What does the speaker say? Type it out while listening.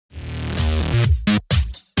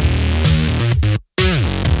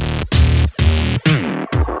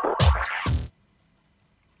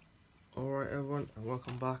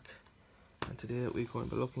back, and today we're going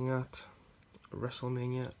to be looking at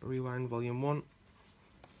WrestleMania Rewind Volume 1.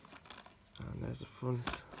 And there's the front,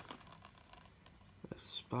 there's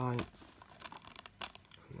the spine,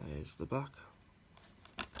 and there's the back.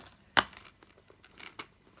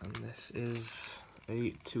 And this is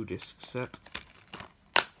a 2-disc set.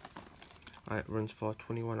 It runs for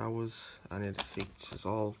 21 hours and it features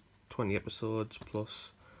all 20 episodes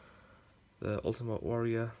plus the Ultimate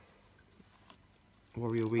Warrior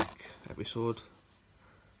Week episode,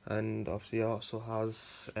 and obviously it also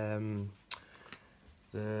has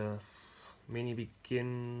the Mania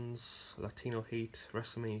Begins, Latino Heat,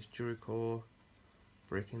 WrestleMania's Jericho,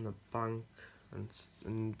 Breaking the Bank,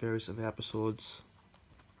 and various other episodes.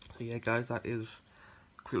 So yeah guys, that is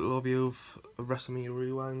a quick overview of WrestleMania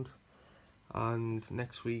Rewind, and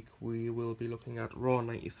next week we will be looking at Raw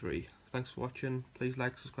 93. Thanks for watching, please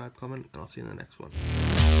like, subscribe, comment, and I'll see you in the next one.